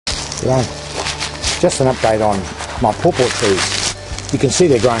Today, just an update on my pawpaw trees. You can see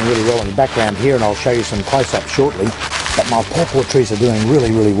they're growing really well in the background here, and I'll show you some close-ups shortly, but my pawpaw trees are doing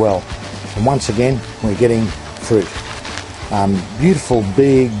really well. And once again, we're getting fruit. Beautiful,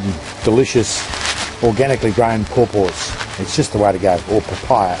 big, delicious, organically grown pawpaws. It's just the way to go, or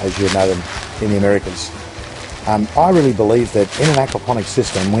papaya as you know them in the Americas. I really believe that in an aquaponics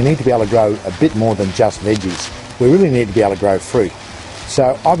system we need to be able to grow a bit more than just veggies. We really need to be able to grow fruit.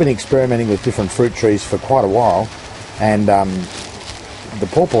 So I've been experimenting with different fruit trees for quite a while, and the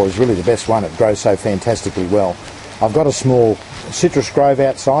pawpaw is really the best one. It grows so fantastically well. I've got a small citrus grove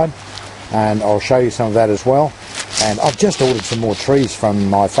outside, and I'll show you some of that as well. And I've just ordered some more trees from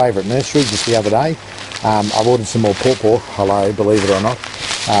my favourite nursery just the other day. I've ordered some more pawpaw, hello, believe it or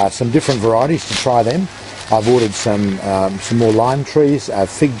not. Some different varieties to try them. I've ordered some more lime trees, a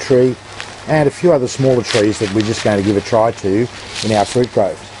fig tree, and a few other smaller trees that we're just going to give a try to in our fruit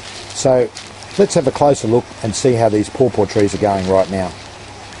grove. So let's have a closer look and see how these pawpaw trees are going right now.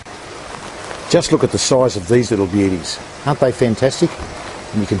 Just look at the size of these little beauties. Aren't they fantastic?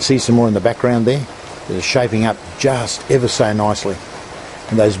 And you can see some more in the background there. They're shaping up just ever so nicely.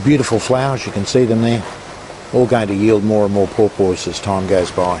 And those beautiful flowers, you can see them there, all going to yield more and more pawpaws as time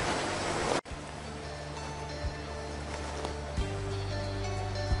goes by.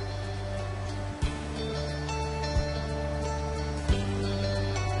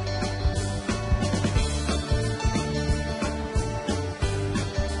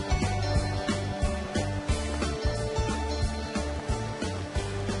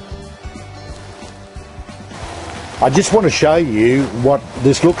 I just want to show you what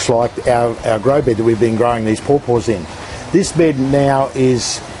this looks like, our grow bed that we've been growing these pawpaws in. This bed now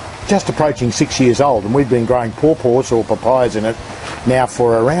is just approaching 6 years old, and we've been growing pawpaws or papayas in it now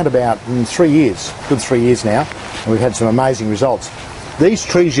for around about 3 years, good 3 years now, and we've had some amazing results. These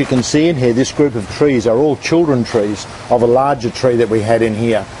trees you can see in here, this group of trees, are all children trees of a larger tree that we had in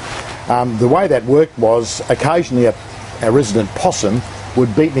here. The way that worked was occasionally a resident possum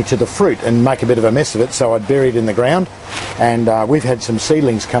would beat me to the fruit and make a bit of a mess of it, so I'd bury it in the ground, and we've had some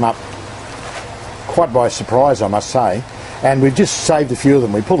seedlings come up quite by surprise, I must say, and we've just saved a few of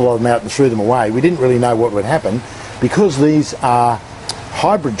them. We pulled a lot of them out and threw them away. We didn't really know what would happen. Because these are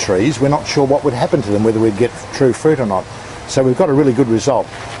hybrid trees, we're not sure what would happen to them, whether we'd get true fruit or not. So we've got a really good result.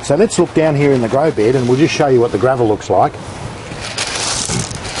 So let's look down here in the grow bed and we'll just show you what the gravel looks like.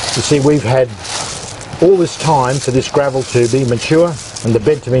 You see, we've had all this time for this gravel to be mature and the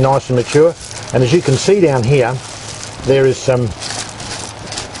bed to be nice and mature, and as you can see down here there is a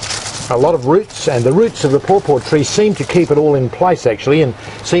lot of roots, and the roots of the pawpaw tree seem to keep it all in place actually, and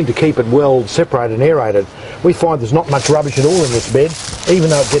seem to keep it well separated and aerated. We find there's not much rubbish at all in this bed, even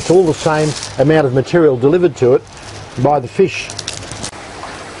though it gets all the same amount of material delivered to it by the fish.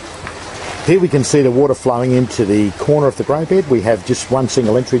 Here we can see the water flowing into the corner of the grow bed. We have just one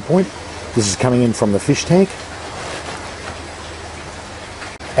single entry point. This is coming in from the fish tank.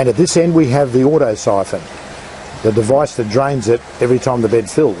 And at this end we have the auto siphon, the device that drains it every time the bed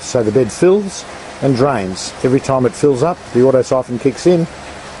fills. So the bed fills and drains. Every time it fills up, the auto siphon kicks in,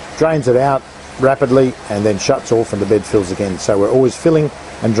 drains it out rapidly, and then shuts off and the bed fills again. So we're always filling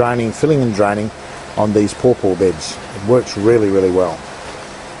and draining on these pawpaw beds. It works really well.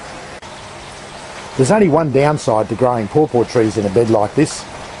 There's only one downside to growing pawpaw trees in a bed like this,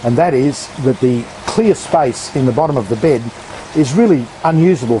 and that is that the clear space in the bottom of the bed is really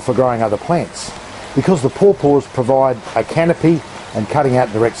unusable for growing other plants, because the pawpaws provide a canopy and cutting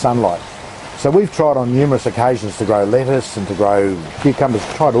out direct sunlight. So we've tried on numerous occasions to grow lettuce and to grow cucumbers,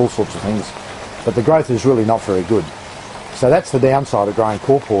 tried all sorts of things, but the growth is really not very good. So that's the downside of growing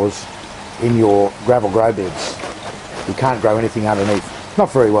pawpaws in your gravel grow beds. You can't grow anything underneath. Not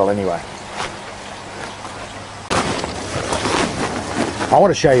very well anyway. I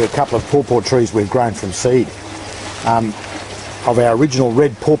want to show you a couple of pawpaw trees we've grown from seed. Of our original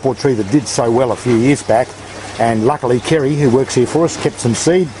red pawpaw tree that did so well a few years back, and luckily Kerry, who works here for us, kept some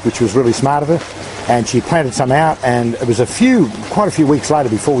seed, which was really smart of her, and she planted some out, and it was quite a few weeks later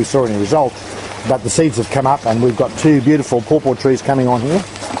before we saw any result, but the seeds have come up and we've got two beautiful pawpaw trees coming on here.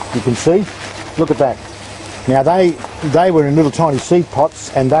 You can see, look at that. Now they were in little tiny seed pots,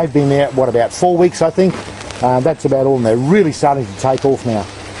 and they've been there, what, about 4 weeks I think. That's about all, and they're really starting to take off now.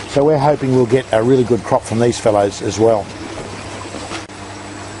 So we're hoping we'll get a really good crop from these fellows as well.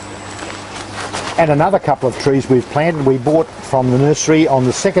 And another couple of trees we've planted, we bought from the nursery on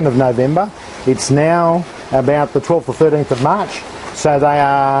the 2nd of November. It's now about the 12th or 13th of March. So they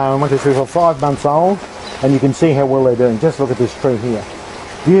are 1, 2, 3, 4, 5 months old, and you can see how well they're doing. Just look at this tree here.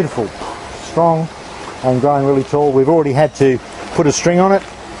 Beautiful, strong, and growing really tall. We've already had to put a string on it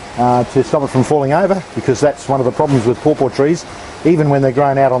to stop it from falling over, because that's one of the problems with pawpaw trees. Even when they're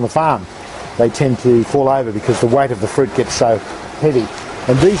grown out on the farm, they tend to fall over because the weight of the fruit gets so heavy.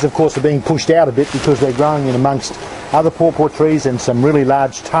 And these, of course, are being pushed out a bit because they're growing in amongst other pawpaw trees and some really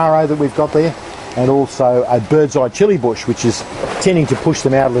large taro that we've got there, and also a bird's eye chili bush, which is tending to push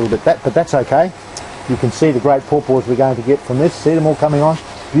them out a little bit. But that's okay. You can see the great pawpaws we're going to get from this. See them all coming on?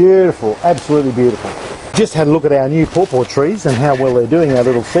 Beautiful, absolutely beautiful. Just had a look at our new pawpaw trees and how well they're doing, our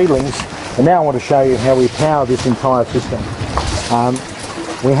little seedlings. And now I want to show you how we power this entire system.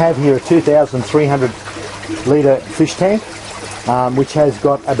 We have here a 2,300 litre fish tank, which has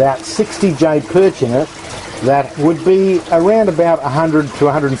got about 60 jade perch in it that would be around about 100 to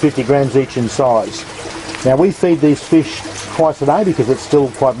 150 grams each in size. Now we feed these fish twice a day because it's still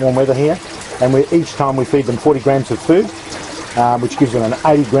quite warm weather here, and each time we feed them 40 grams of food, which gives them an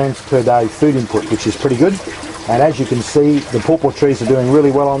 80 grams per day food input, which is pretty good. And as you can see, the pawpaw trees are doing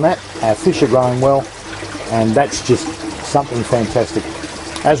really well on that. Our fish are growing well, and that's just something fantastic.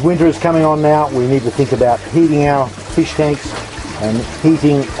 As winter is coming on now, we need to think about heating our fish tanks and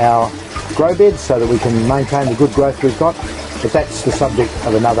heating our grow beds so that we can maintain the good growth we've got. But that's the subject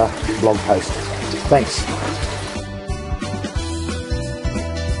of another blog post. Thanks.